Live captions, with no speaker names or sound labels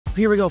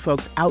Here we go,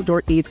 folks.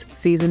 Outdoor Eats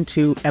Season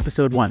 2,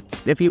 Episode 1.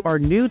 If you are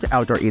new to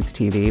Outdoor Eats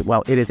TV,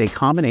 well, it is a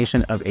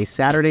combination of a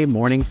Saturday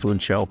morning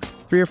food show,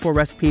 3 or 4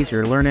 recipes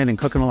you're learning and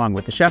cooking along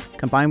with the chef,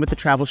 combined with the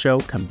travel show,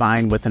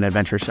 combined with an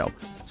adventure show.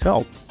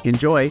 So,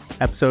 enjoy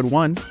Episode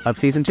 1 of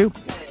Season 2.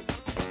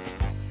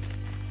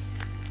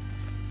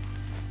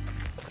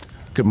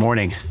 Good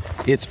morning.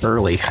 It's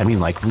early. I mean,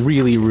 like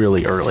really,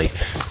 really early.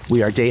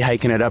 We are day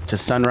hiking it up to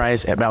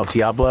sunrise at Mount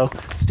Diablo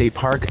State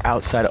Park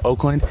outside of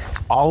Oakland. It's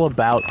all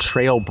about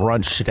trail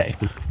brunch today.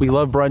 We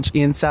love brunch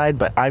inside,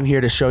 but I'm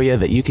here to show you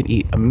that you can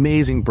eat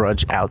amazing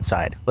brunch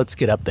outside. Let's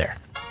get up there.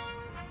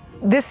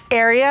 This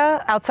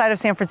area outside of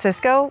San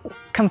Francisco,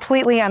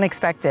 completely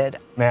unexpected.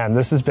 Man,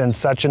 this has been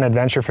such an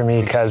adventure for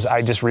me because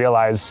I just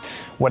realized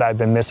what I've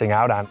been missing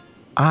out on.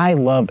 I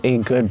love a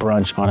good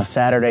brunch on a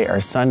Saturday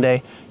or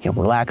Sunday,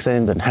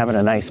 relaxing and having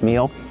a nice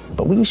meal.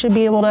 But we should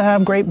be able to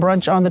have great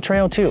brunch on the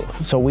trail too.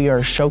 So we are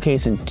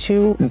showcasing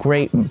 2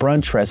 great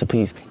brunch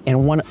recipes,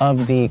 and one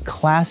of the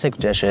classic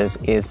dishes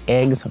is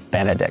Eggs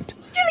Benedict.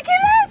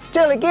 Chilaquiles!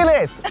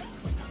 Chilaquiles!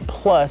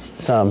 Plus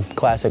some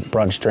classic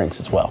brunch drinks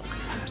as well.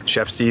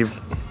 Chef Steve,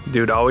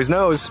 dude always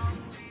knows.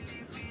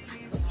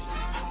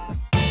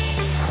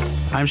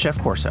 I'm Chef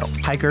Corso,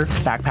 hiker,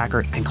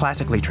 backpacker, and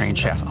classically trained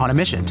chef on a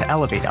mission to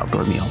elevate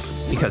outdoor meals,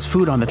 because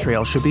food on the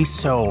trail should be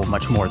so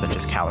much more than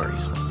just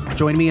calories.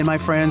 Join me and my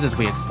friends as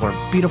we explore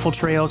beautiful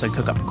trails and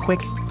cook up quick,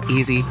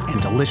 easy,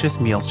 and delicious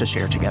meals to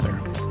share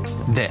together.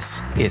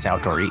 This is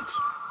Outdoor Eats.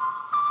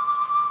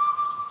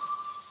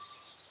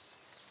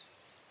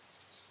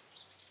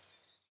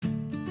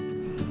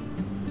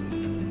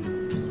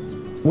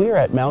 We are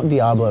at Mount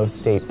Diablo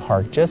State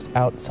Park, just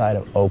outside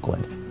of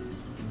Oakland.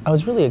 I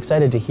was really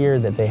excited to hear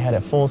that they had a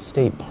full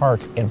state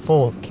park and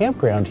full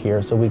campground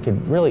here, so we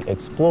could really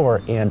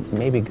explore and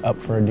maybe up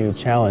for a new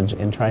challenge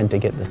in trying to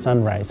get the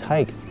sunrise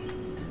hike.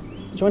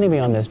 Joining me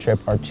on this trip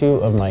are 2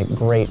 of my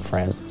great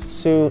friends,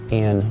 Sue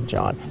and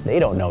John. They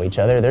don't know each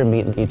other, they're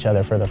meeting each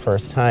other for the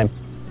first time.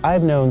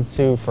 I've known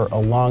Sue for a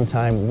long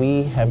time.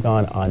 We have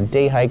gone on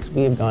day hikes,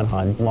 we have gone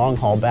on long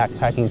haul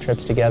backpacking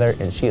trips together,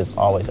 and she is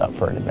always up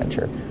for an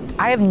adventure.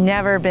 I have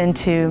never been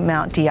to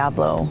Mount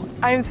Diablo.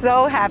 I'm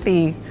so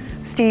happy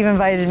Steve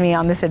invited me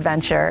on this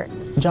adventure.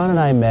 John and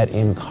I met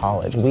in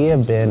college. We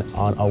have been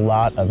on a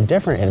lot of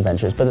different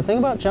adventures, but the thing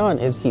about John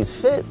is he's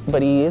fit,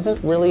 but he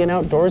isn't really an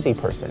outdoorsy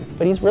person.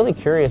 But he's really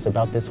curious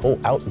about this whole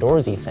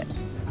outdoorsy thing.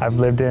 I've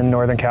lived in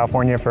Northern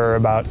California for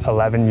about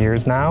 11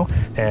 years now,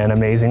 and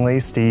amazingly,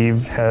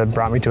 Steve had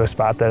brought me to a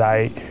spot that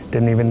I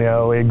didn't even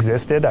know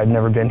existed. I'd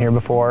never been here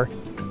before.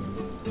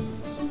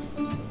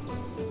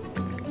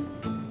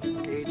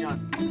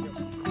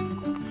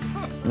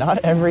 Not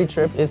every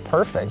trip is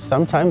perfect.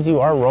 Sometimes you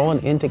are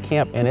rolling into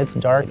camp and it's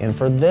dark, and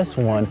for this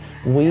one,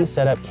 we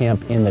set up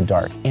camp in the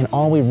dark. And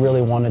all we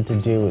really wanted to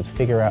do was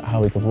figure out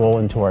how we could roll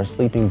into our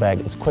sleeping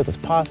bag as quick as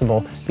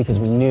possible, because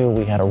we knew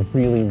we had a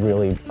really,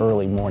 really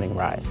early morning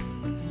rise.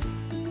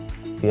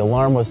 The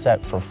alarm was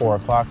set for 4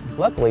 o'clock.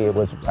 Luckily, it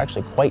was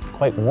actually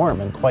quite warm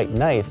and quite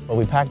nice. But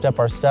we packed up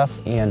our stuff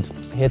and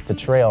hit the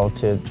trail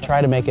to try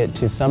to make it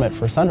to summit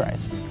for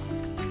sunrise.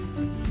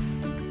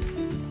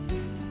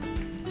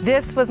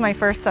 This was my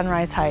first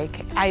sunrise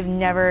hike. I've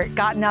never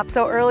gotten up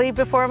so early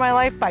before in my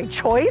life by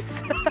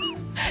choice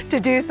to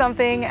do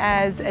something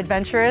as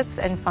adventurous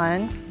and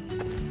fun.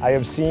 I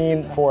have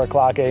seen 4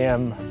 o'clock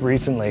a.m.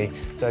 recently,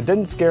 so it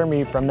didn't scare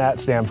me from that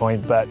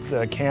standpoint, but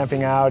the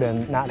camping out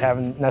and not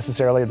having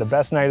necessarily the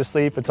best night of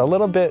sleep, it's a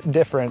little bit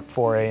different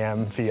 4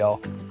 a.m. feel.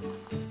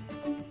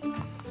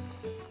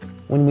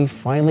 When we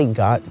finally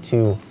got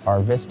to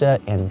our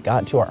vista and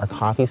got to our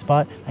coffee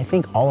spot, I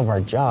think all of our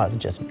jaws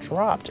just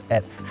dropped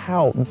at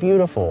how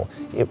beautiful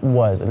it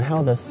was and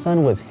how the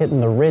sun was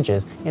hitting the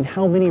ridges and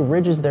how many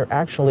ridges there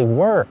actually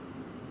were.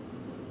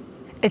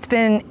 It's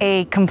been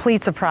a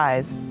complete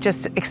surprise,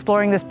 just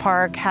exploring this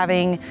park,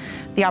 having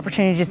the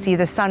opportunity to see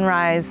the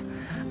sunrise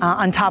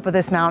on top of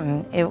this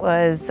mountain. It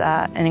was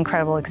an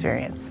incredible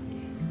experience.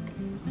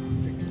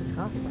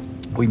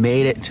 We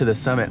made it to the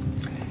summit.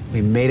 We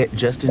made it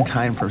just in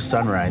time for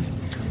sunrise.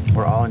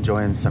 We're all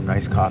enjoying some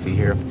nice coffee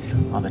here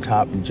on the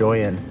top,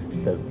 enjoying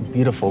the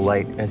beautiful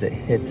light as it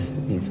hits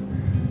these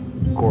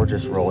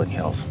gorgeous rolling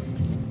hills.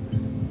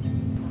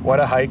 What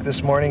a hike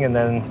this morning, and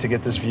then to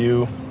get this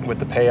view with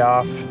the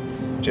payoff,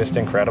 just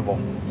incredible.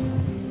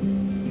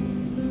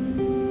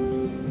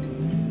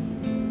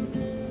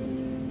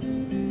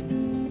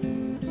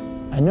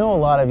 I know a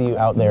lot of you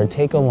out there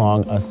take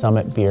along a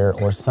summit beer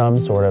or some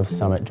sort of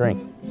summit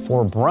drink.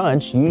 For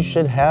brunch, you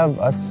should have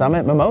a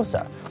summit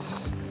mimosa.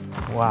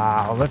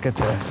 Wow, look at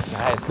this.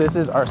 Nice. This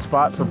is our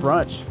spot for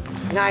brunch.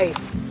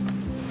 Nice.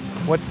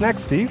 What's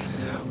next, Steve?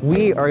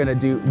 We are gonna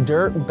do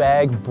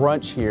Dirtbag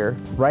brunch here,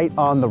 right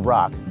on the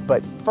rock.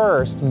 But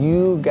first,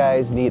 you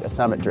guys need a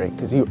summit drink,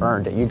 because you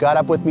earned it. You got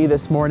up with me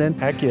this morning.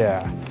 Heck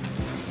yeah.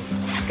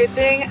 Good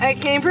thing I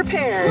came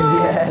prepared.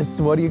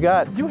 Yes, what do you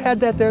got? You had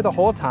that there the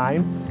whole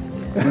time?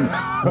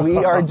 We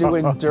are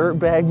doing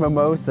Dirtbag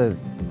mimosas.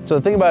 So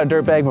the thing about a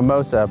Dirtbag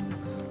mimosa,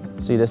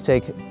 so you just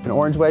take an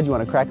orange wedge, you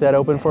wanna crack that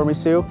open for me,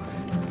 Sue?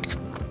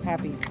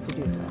 happy to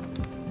do so.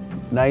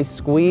 Nice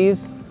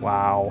squeeze.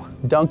 Wow.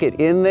 Dunk it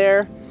in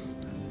there.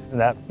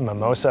 That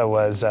mimosa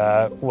was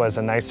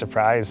a nice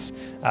surprise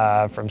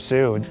from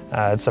Sue.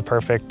 It's the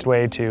perfect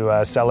way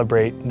to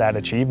celebrate that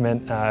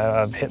achievement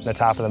of hitting the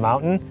top of the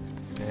mountain.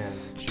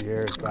 And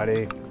cheers,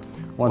 buddy.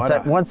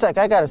 One sec,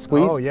 I got to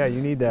squeeze. Oh yeah,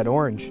 you need that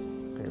orange.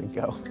 There we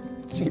go.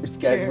 Cheers,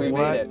 guys, we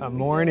made it. What a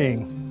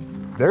morning.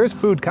 There's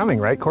food coming,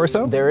 right,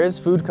 Corso? There is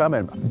food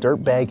coming.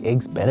 Dirtbag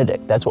Eggs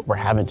Benedict. That's what we're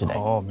having today.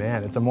 Oh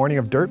man, it's a morning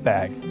of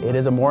Dirtbag. It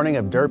is a morning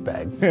of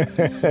Dirtbag.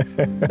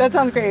 That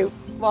sounds great.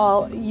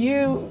 While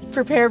you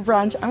prepare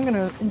brunch, I'm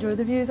gonna enjoy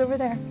the views over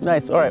there.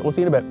 Nice. All right, we'll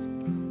see you in a bit.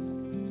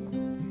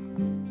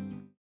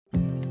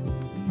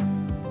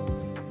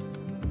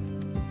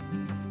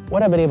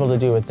 What I've been able to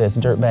do with this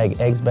Dirtbag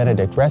Eggs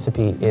Benedict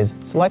recipe is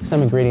select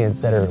some ingredients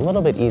that are a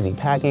little bit easy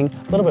packing,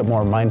 a little bit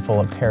more mindful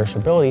of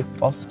perishability,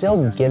 while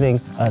still giving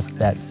us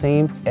that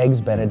same Eggs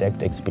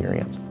Benedict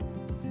experience.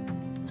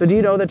 So do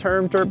you know the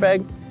term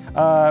Dirtbag?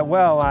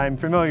 Well, I'm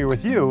familiar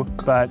with you,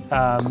 but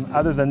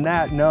other than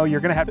that, no, you're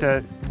gonna have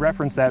to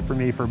reference that for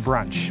me for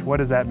brunch. What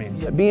does that mean?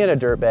 Yeah, being a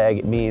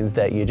dirtbag means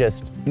that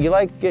you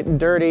like getting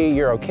dirty,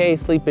 you're okay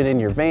sleeping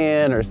in your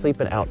van or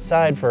sleeping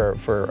outside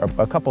for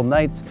a couple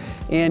nights,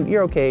 and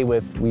you're okay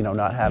with,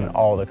 not having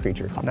all the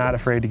creature comforts. Not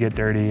afraid to get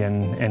dirty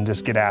and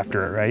just get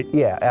after it, right?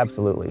 Yeah,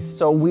 absolutely.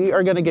 So we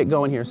are gonna get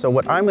going here. So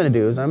what I'm gonna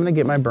do is I'm gonna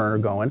get my burner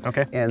going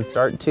and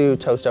start to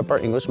toast up our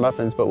English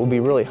muffins, but what will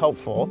be really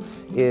helpful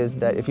is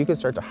that if you could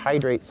start to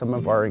hydrate some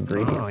of our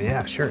ingredients. Oh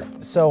yeah, sure.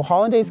 So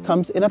Hollandaise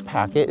comes in a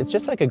packet. It's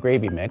just like a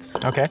gravy mix.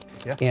 Okay,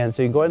 yeah. And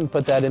so you go ahead and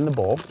put that in the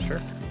bowl. Sure.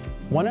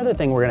 One other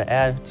thing we're gonna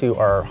add to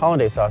our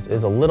Hollandaise sauce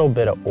is a little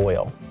bit of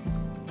oil.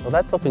 So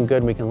that's looking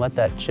good. We can let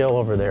that chill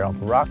over there on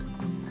the rock.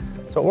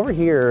 So over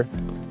here,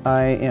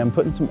 I am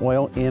putting some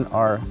oil in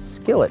our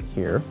skillet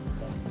here,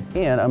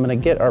 and I'm gonna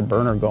get our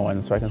burner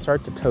going so I can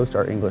start to toast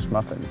our English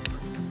muffins.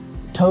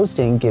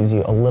 Toasting gives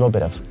you a little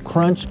bit of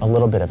crunch, a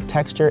little bit of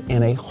texture,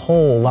 and a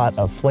whole lot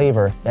of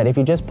flavor that if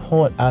you just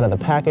pull it out of the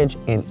package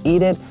and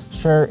eat it,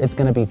 sure, it's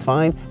gonna be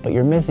fine, but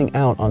you're missing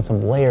out on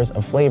some layers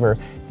of flavor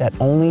that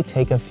only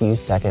take a few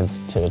seconds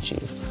to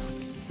achieve.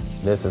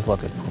 This is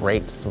looking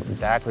great. It's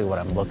exactly what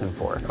I'm looking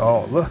for.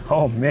 Oh, look,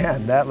 oh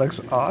man, that looks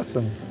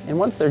awesome. And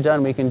once they're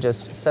done, we can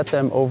just set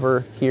them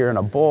over here in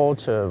a bowl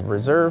to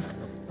reserve.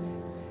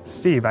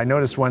 Steve, I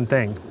noticed one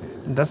thing.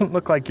 It doesn't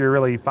look like you're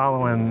really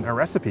following a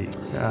recipe.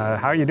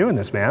 How are you doing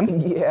this,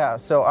 man? Yeah,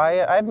 so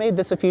I've made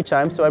this a few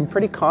times, so I'm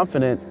pretty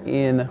confident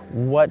in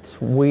what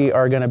we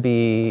are gonna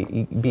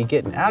be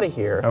getting out of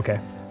here.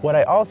 Okay. What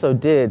I also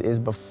did is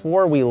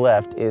before we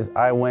left is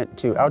I went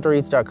to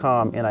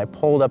outdooreats.com and I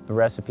pulled up the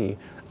recipe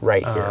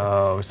right here.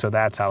 Oh, so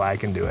that's how I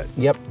can do it.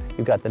 Yep,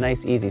 you've got the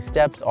nice easy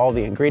steps, all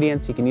the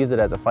ingredients. You can use it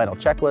as a final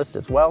checklist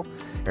as well.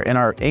 And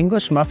our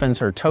English muffins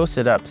are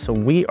toasted up, so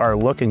we are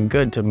looking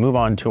good to move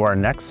on to our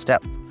next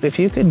step. If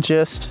you could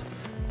just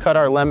cut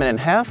our lemon in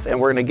half, and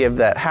we're gonna give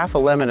that half a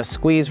lemon a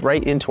squeeze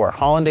right into our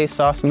hollandaise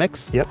sauce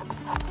mix. Yep,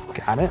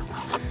 got it.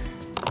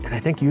 And I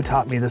think you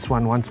taught me this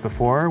one once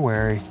before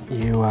where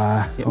you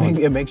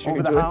make sure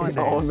you do it over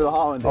the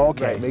hollandaise.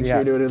 Okay, right, make sure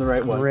you do it in the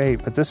right one.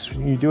 Great, but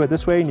you do it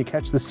this way and you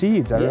catch the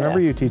seeds. I remember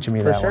you teaching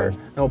me that For sure. word.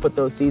 And we'll put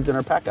those seeds in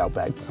our pack out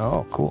bag.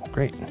 Oh, cool,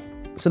 great.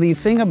 So the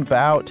thing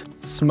about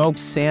smoked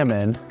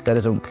salmon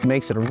that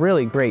makes it a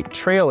really great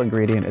trail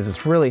ingredient is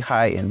it's really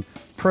high in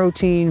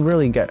protein,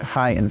 really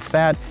high in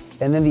fat.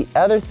 And then the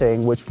other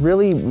thing which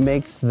really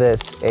makes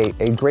this a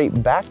great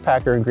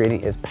backpacker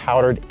ingredient is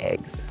powdered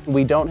eggs.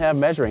 We don't have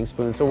measuring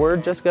spoons, so we're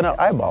just gonna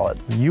eyeball it.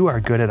 You are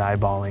good at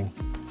eyeballing.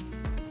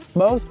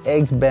 Most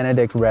Eggs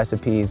Benedict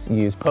recipes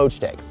use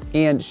poached eggs.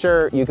 And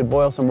sure, you could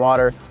boil some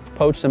water,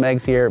 poach some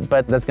eggs here,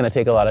 but that's gonna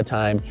take a lot of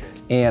time.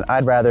 And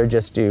I'd rather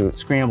just do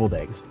scrambled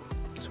eggs.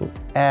 So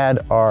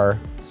add our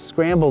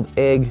scrambled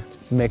egg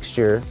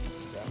mixture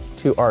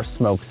to our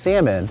smoked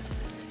salmon,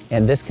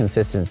 and this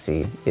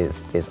consistency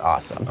is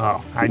awesome.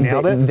 Oh, I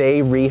nailed it?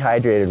 They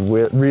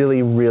rehydrated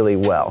really, really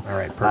well. All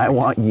right, perfect. I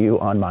want you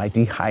on my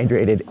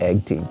dehydrated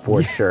egg team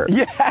for sure.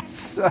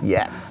 Yes!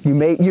 Yes, you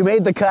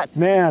made the cut.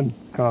 Man,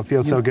 oh, it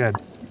feels so good.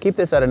 Keep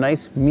this at a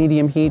nice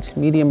medium heat,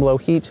 medium-low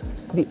heat.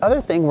 The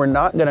other thing we're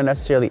not gonna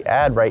necessarily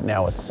add right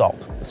now is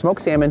salt.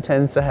 Smoked salmon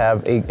tends to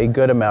have a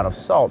good amount of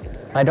salt.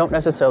 I don't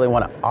necessarily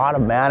wanna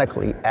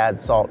automatically add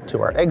salt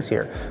to our eggs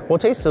here. We'll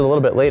taste it a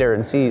little bit later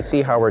and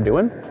see how we're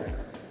doing.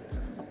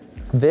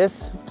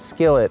 This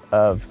skillet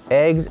of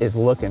eggs is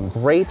looking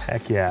great.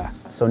 Heck yeah.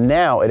 So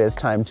now it is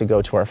time to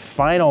go to our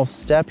final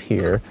step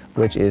here,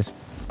 which is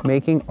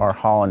making our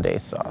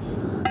hollandaise sauce.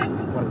 Want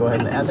to go ahead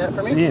and add that for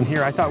me? See, in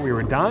here, I thought we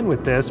were done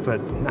with this, but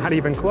not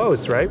even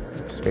close, right?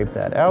 Scrape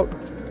that out.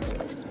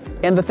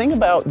 And the thing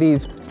about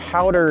these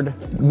powdered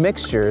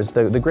mixtures,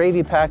 the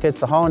gravy packets,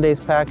 the hollandaise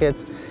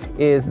packets,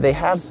 is they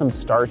have some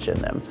starch in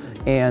them.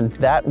 And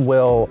that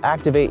will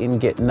activate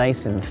and get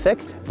nice and thick,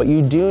 but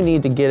you do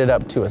need to get it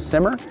up to a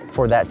simmer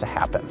for that to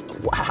happen.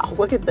 Wow,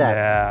 look at that.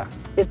 Yeah.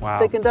 It's wow.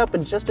 thickened up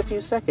in just a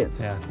few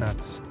seconds. Yeah,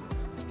 nuts.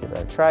 Give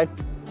that a try.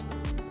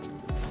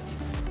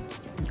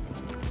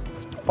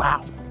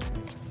 Wow.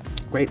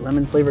 Great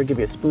lemon flavor. Give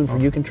you a spoonful.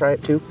 You can try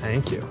it too.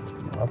 Thank you.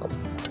 You're welcome.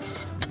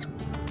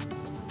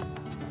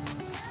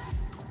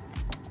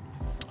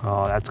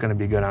 Oh, that's gonna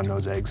be good on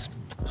those eggs.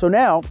 So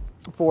now,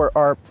 for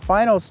our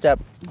final step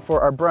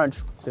for our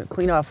brunch, gonna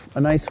clean off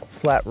a nice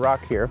flat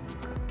rock here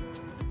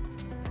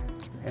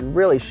and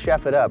really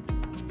chef it up.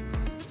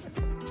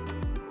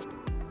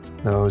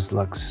 Those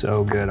look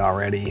so good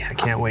already. I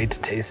can't wait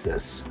to taste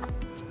this.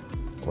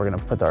 We're gonna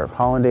put our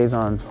hollandaise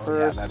on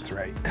first. Yeah, that's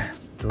right.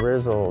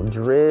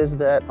 Drizz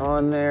that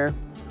on there.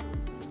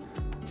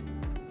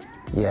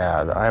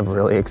 Yeah, I'm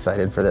really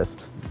excited for this.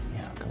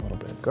 Yeah, a little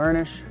bit of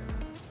garnish.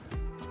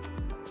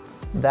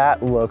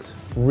 That looks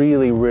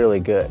really,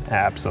 really good.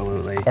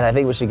 Absolutely. And I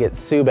think we should get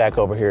Sue back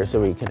over here so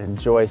we can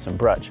enjoy some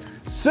brunch.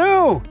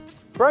 Sue!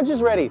 Brunch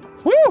is ready.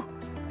 Woo!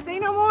 Say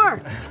no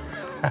more.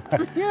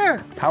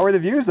 Here. How are the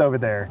views over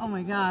there? Oh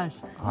my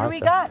gosh. Awesome. Here we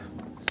got.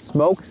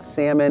 Smoked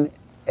salmon,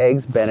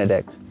 eggs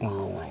Benedict.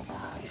 Oh,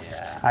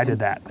 yeah. I did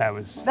that. That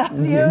was... That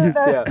was you.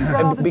 Yeah.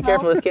 And be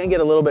careful, this can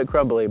get a little bit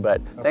crumbly,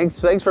 but thanks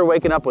for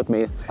waking up with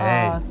me.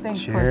 Hey,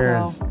 Thanks,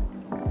 cheers. Corso.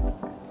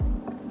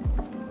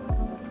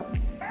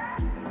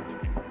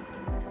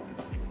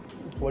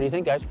 What do you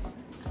think, guys?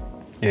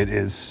 It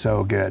is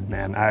so good,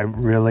 man. I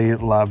really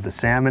love the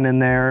salmon in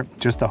there.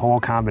 Just the whole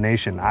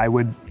combination. I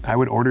would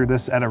order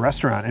this at a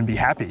restaurant and be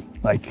happy.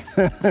 Like,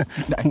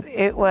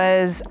 It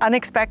was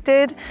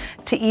unexpected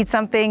to eat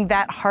something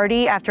that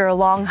hearty after a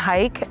long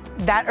hike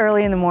that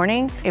early in the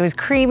morning. It was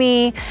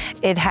creamy,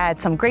 it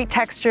had some great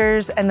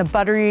textures, and the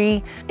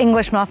buttery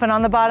English muffin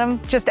on the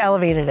bottom just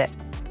elevated it.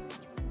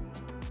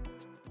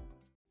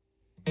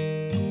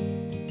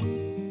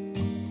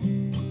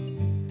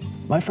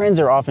 My friends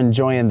are off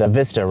enjoying the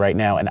vista right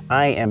now, and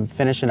I am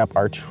finishing up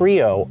our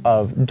trio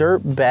of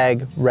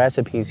Dirtbag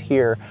recipes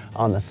here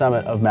on the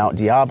summit of Mount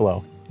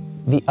Diablo.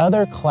 The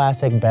other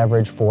classic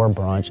beverage for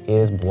brunch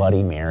is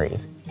Bloody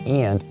Marys.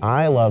 And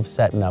I love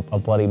setting up a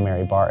Bloody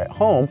Mary bar at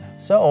home,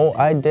 so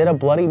I did a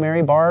Bloody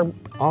Mary bar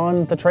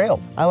on the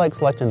trail. I like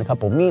selecting a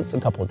couple meats,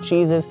 a couple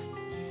cheeses.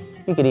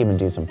 You could even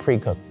do some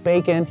pre-cooked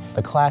bacon,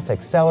 the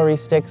classic celery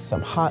sticks,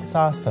 some hot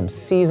sauce, some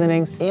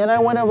seasonings. And I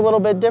went a little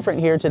bit different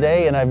here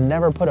today, and I've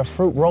never put a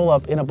fruit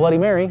roll-up in a Bloody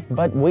Mary,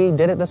 but we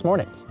did it this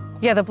morning.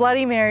 Yeah, the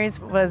Bloody Marys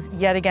was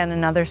yet again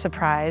another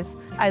surprise.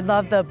 I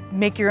love the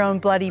make your own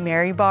Bloody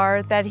Mary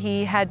bar that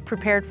he had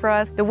prepared for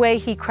us. The way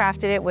he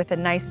crafted it with a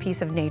nice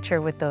piece of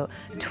nature with the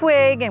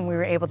twig, and we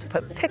were able to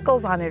put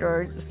pickles on it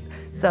or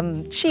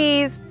some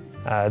cheese.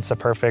 it's the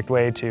perfect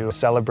way to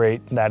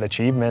celebrate that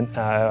achievement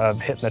of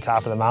hitting the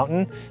top of the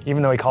mountain,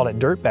 even though he called it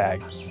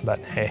Dirtbag. But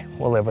hey,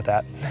 we'll live with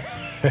that.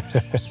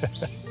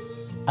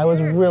 I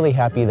was really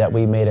happy that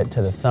we made it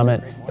to the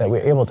summit, that we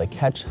were able to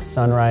catch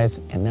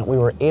sunrise, and that we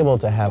were able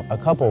to have a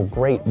couple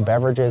great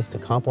beverages to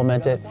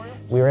complement it.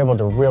 We were able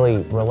to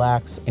really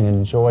relax and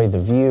enjoy the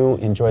view,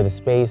 enjoy the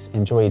space,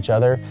 enjoy each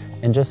other,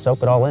 and just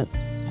soak it all in.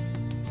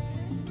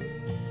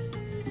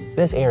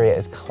 This area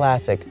is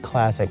classic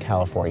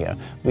California.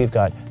 We've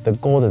got the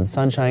golden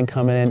sunshine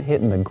coming in,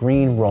 hitting the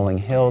green rolling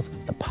hills.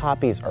 The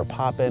poppies are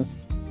popping.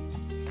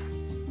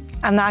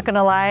 I'm not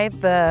gonna lie,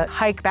 the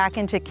hike back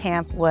into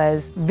camp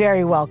was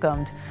very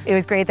welcomed. It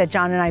was great that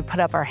John and I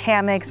put up our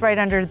hammocks right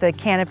under the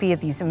canopy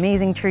of these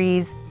amazing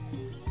trees.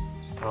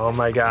 Oh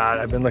my God,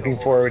 I've been looking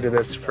forward to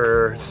this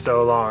for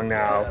so long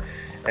now,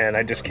 and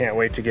I just can't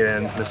wait to get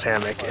in this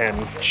hammock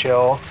and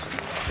chill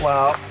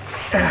while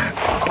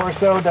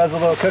Corso does a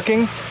little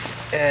cooking,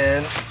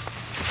 and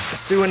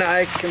Sue and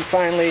I can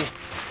finally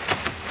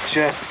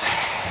just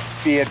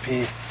be at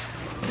peace.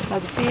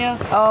 How's it feel?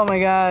 Oh my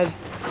God.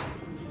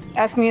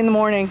 Ask me in the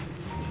morning.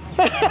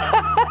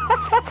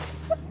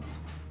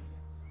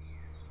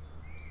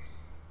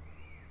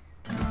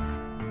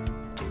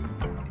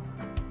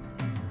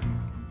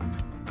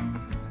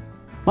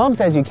 Mom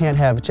says you can't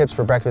have chips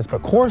for breakfast,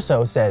 but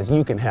Corso says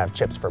you can have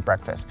chips for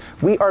breakfast.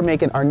 We are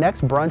making our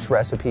next brunch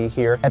recipe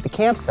here at the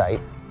campsite,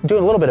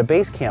 doing a little bit of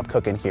base camp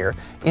cooking here,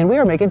 and we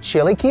are making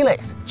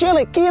chilaquiles.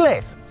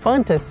 Chilaquiles!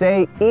 Fun to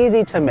say,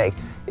 easy to make.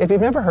 If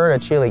you've never heard of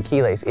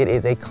chilaquiles, it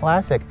is a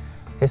classic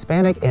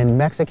Hispanic and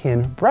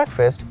Mexican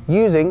breakfast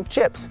using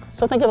chips.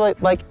 So think of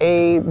it like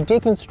a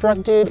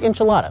deconstructed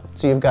enchilada.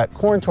 So you've got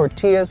corn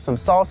tortillas, some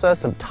salsa,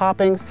 some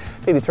toppings,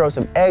 maybe throw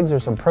some eggs or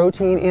some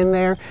protein in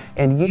there,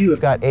 and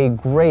you've got a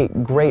great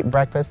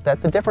breakfast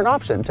that's a different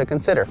option to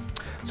consider.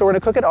 So we're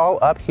gonna cook it all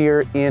up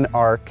here in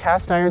our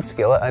cast iron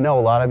skillet. I know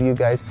a lot of you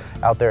guys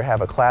out there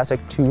have a classic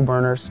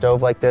 2-burner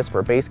stove like this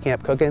for base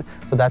camp cooking,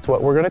 so that's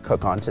what we're gonna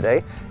cook on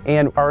today.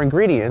 And our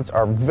ingredients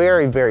are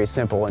very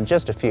simple and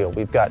just a few.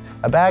 We've got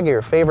a bag of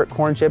your favorite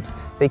corn chips.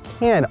 They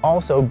can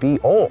also be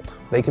old.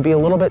 They could be a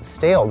little bit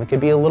stale. They could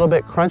be a little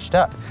bit crunched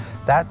up.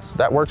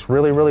 That works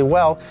really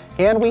well.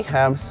 And we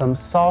have some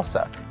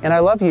salsa. And I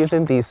love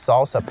using these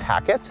salsa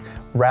packets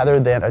rather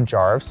than a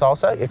jar of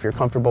salsa. If you're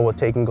comfortable with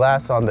taking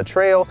glass on the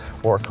trail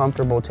or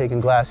comfortable taking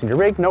glass in your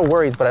rig, no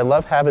worries, but I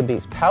love having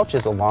these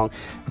pouches along.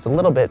 It's a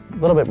little bit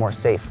more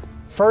safe.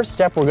 First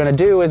step we're gonna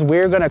do is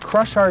we're gonna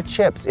crush our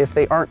chips if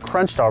they aren't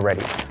crunched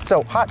already.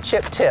 So hot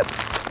chip tip.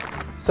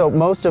 So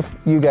most of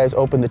you guys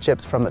open the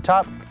chips from the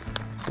top.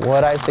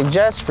 What I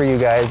suggest for you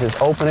guys is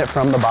open it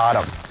from the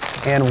bottom.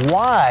 And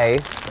why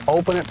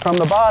open it from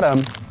the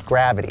bottom?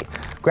 Gravity.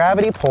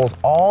 Gravity pulls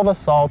all the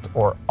salt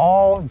or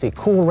all the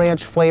Cool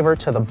Ranch flavor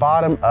to the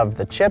bottom of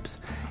the chips.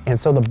 And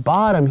so the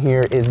bottom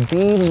here is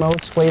the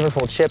most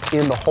flavorful chip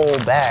in the whole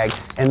bag.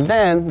 And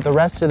then the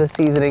rest of the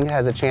seasoning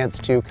has a chance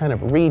to kind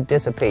of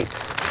re-dissipate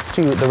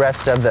to the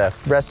rest of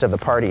the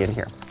party in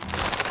here.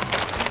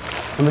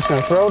 I'm just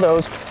gonna throw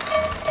those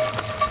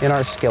in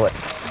our skillet.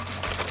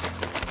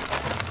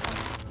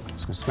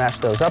 Just gonna smash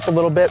those up a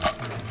little bit.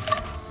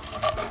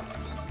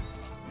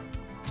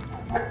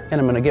 And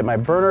I'm gonna get my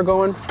burner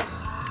going.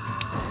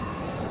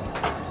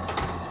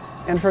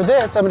 And for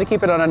this, I'm gonna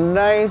keep it on a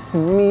nice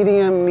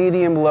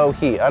medium low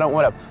heat. I don't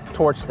wanna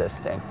torch this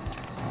thing.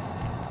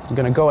 I'm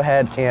gonna go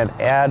ahead and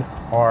add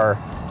our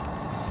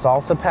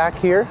salsa pack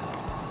here.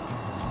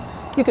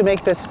 You can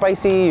make this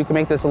spicy, you can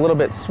make this a little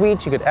bit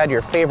sweet, you could add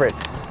your favorite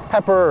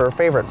pepper or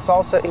favorite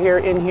salsa here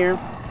in here.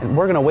 And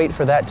we're gonna wait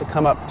for that to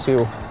come up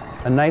to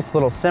a nice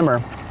little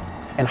simmer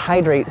and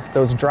hydrate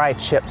those dry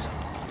chips.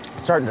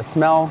 Starting to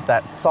smell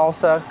that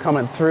salsa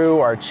coming through,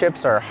 our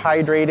chips are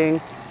hydrating.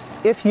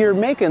 If you're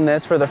making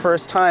this for the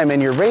first time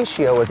and your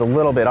ratio is a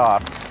little bit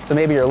off, so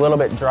maybe you're a little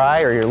bit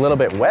dry or you're a little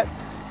bit wet,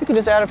 you can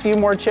just add a few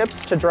more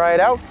chips to dry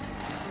it out.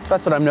 So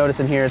that's what I'm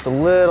noticing here. It's a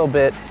little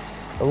bit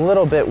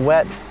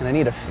wet, and I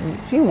need a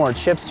few more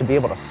chips to be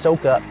able to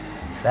soak up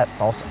that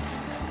salsa.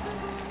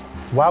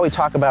 While we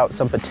talk about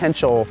some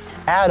potential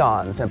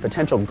add-ons and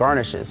potential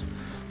garnishes,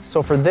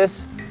 so for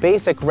this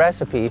basic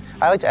recipe,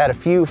 I like to add a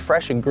few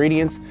fresh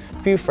ingredients,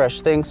 a few fresh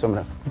things. So I'm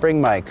gonna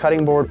bring my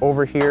cutting board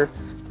over here,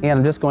 and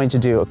I'm just going to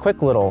do a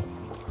quick little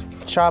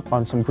chop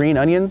on some green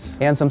onions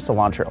and some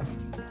cilantro.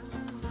 So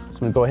I'm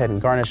gonna go ahead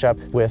and garnish up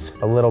with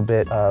a little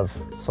bit of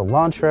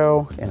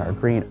cilantro and our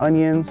green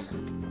onions.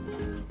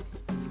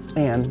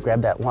 And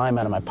grab that lime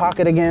out of my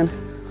pocket again.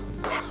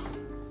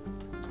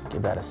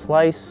 Give that a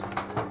slice.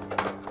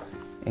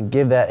 And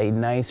give that a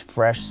nice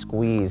fresh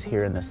squeeze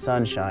here in the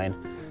sunshine.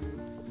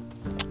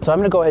 So I'm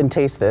gonna go ahead and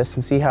taste this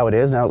and see how it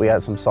is now that we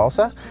added some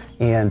salsa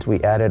and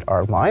we added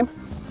our lime.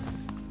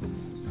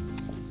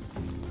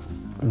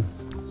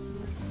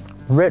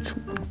 Rich,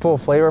 full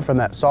flavor from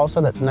that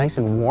salsa that's nice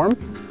and warm,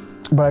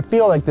 but I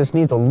feel like this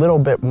needs a little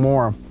bit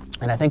more,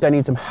 and I think I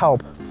need some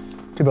help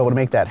to be able to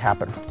make that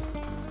happen.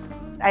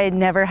 I had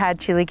never had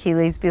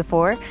chilaquiles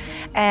before,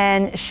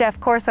 and Chef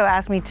Corso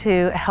asked me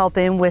to help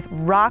him with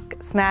rock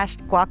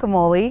smashed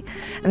guacamole,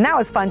 and that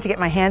was fun to get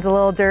my hands a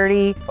little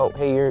dirty. Oh,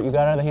 hey, you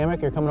got out of the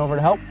hammock? You're coming over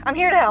to help? I'm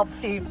here to help,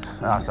 Steve.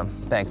 Awesome,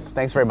 thanks.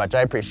 Thanks very much,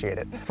 I appreciate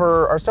it.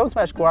 For our stone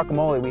smashed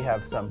guacamole, we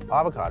have some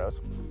avocados,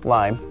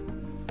 lime,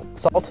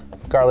 salt,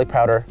 garlic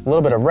powder, a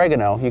little bit of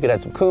oregano. You could add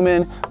some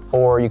cumin,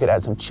 or you could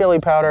add some chili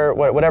powder,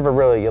 whatever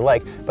really you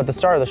like. But the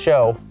star of the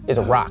show is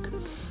a rock.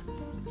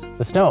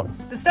 The stone.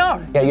 The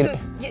stone.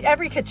 Yeah,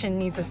 every kitchen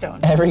needs a stone.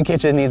 Every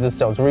kitchen needs a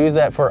stone. So we use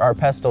that for our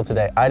pestle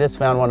today. I just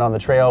found one on the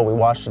trail. We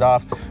washed it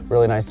off.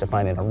 Really nice to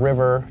find in a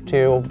river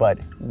too, but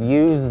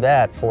use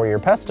that for your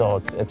pestle.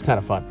 It's kind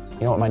of fun.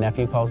 You know what my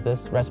nephew calls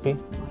this recipe?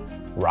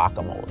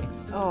 Rockamole.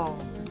 Oh,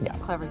 yeah.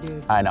 Clever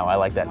dude. I know, I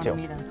like that too.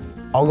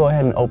 I'll go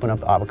ahead and open up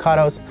the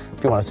avocados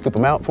if you want to scoop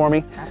them out for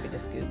me. Happy to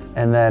scoop.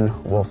 And then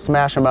we'll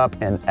smash them up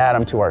and add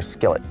them to our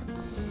skillet.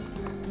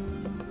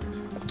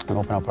 And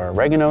open up our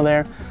oregano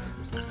there.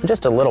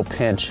 Just a little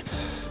pinch.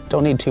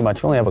 Don't need too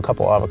much. We only have a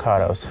couple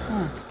avocados.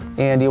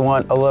 And you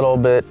want a little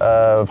bit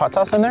of hot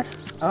sauce in there?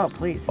 Oh,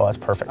 please. Oh, that's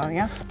perfect. Oh,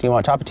 yeah? Do you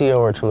want Tapatio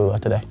or Cholula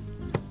today?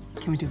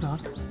 Can we do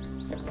both?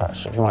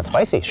 Sure. You want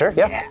spicy? Sure,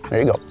 yeah. There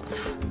you go.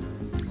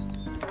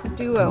 A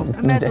duo,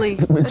 a medley,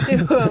 a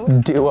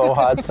duo. Duo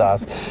hot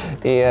sauce.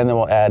 And then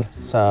we'll add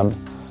some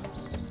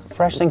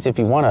fresh things if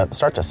you want to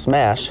start to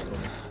smash.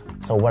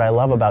 So what I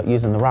love about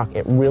using the rock,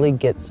 it really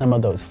gets some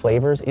of those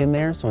flavors in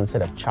there. So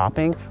instead of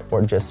chopping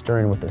or just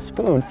stirring with a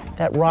spoon,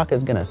 that rock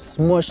is gonna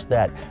smush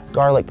that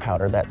garlic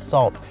powder, that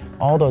salt,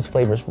 all those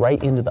flavors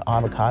right into the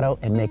avocado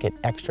and make it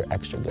extra,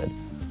 extra good.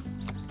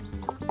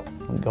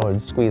 Go ahead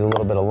and squeeze a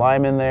little bit of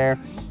lime in there.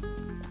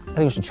 I think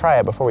we should try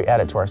it before we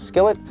add it to our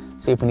skillet,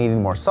 see if we need any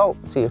more salt,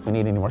 see if we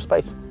need any more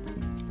spice.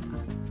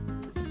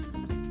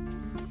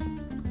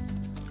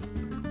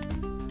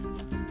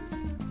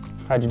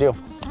 How'd you do?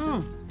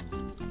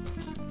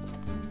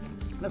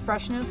 The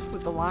freshness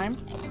with the lime,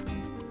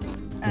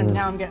 and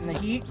now I'm getting the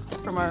heat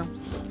from our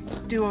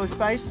duo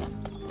spice.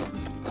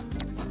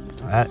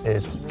 That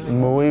is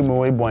muy,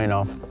 muy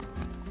bueno.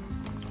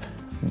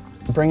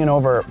 Bringing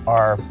over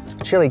our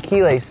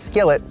chilaquiles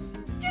skillet.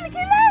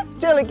 Chilaquiles!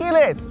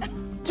 Chilaquiles!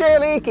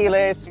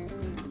 Chilaquiles!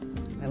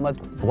 And let's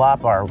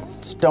plop our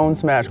stone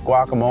smash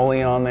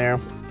guacamole on there.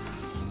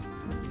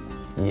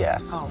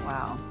 Yes. Oh,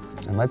 wow.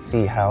 And let's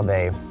see how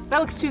they...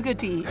 That looks too good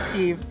to eat,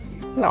 Steve.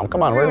 No,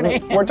 come on,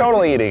 we're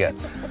totally eating it.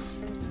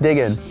 Dig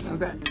in.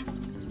 Okay.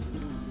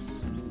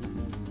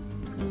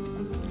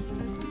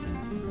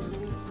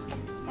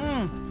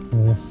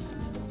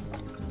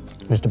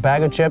 Just a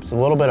bag of chips, a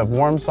little bit of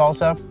warm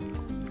salsa,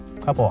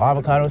 a couple of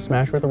avocados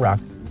smashed with a rock.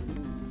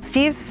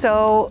 Steve's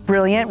so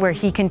brilliant where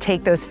he can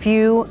take those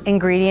few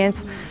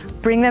ingredients,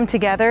 bring them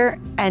together,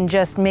 and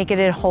just make it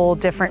a whole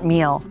different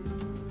meal.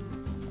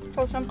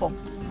 So simple.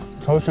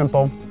 So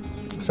simple,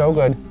 so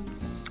good.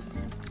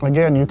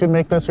 Again, you could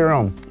make this your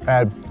own.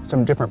 Add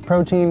some different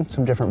protein,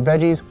 some different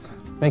veggies,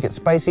 make it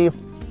spicy,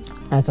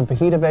 add some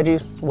fajita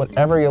veggies,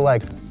 whatever you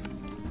like.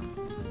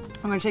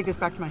 I'm gonna take this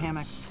back to my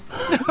hammock.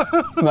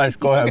 Nice,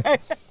 go ahead. Okay.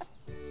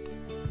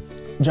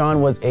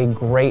 John was a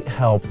great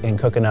help in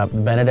cooking up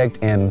Benedict,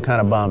 and kind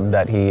of bummed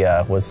that he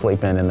was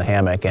sleeping in the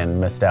hammock and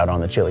missed out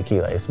on the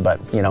chilaquiles. But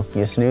you know,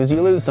 you snooze,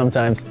 you lose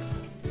sometimes.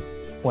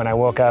 When I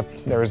woke up,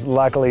 there was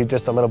luckily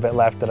just a little bit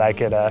left that I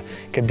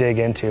could dig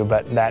into,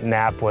 but that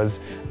nap was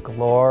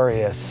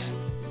glorious.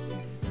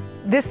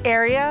 This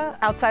area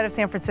outside of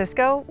San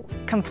Francisco,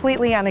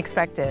 completely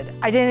unexpected.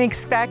 I didn't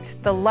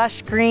expect the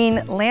lush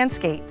green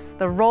landscapes,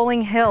 the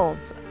rolling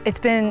hills. It's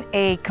been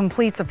a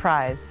complete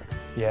surprise.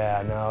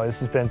 Yeah, no, this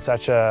has been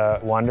such a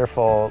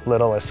wonderful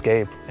little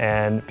escape,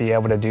 and be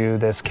able to do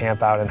this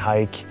camp out and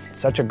hike,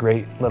 such a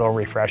great little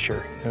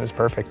refresher. It was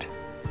perfect.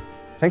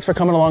 Thanks for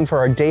coming along for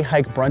our day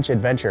hike brunch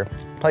adventure.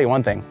 I'll tell you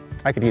one thing,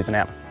 I could use a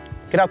nap.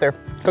 Get out there,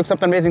 cook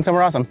something amazing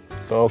somewhere awesome.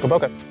 Boca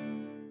boca.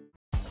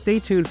 Stay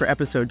tuned for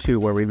episode 2,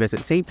 where we visit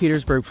St.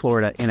 Petersburg,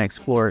 Florida, and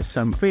explore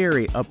some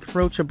very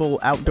approachable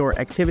outdoor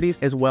activities,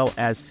 as well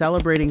as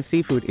celebrating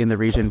seafood in the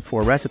region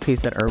for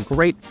recipes that are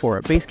great for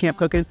base camp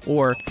cooking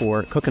or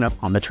for cooking up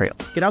on the trail.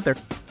 Get out there.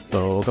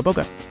 Boca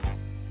boca.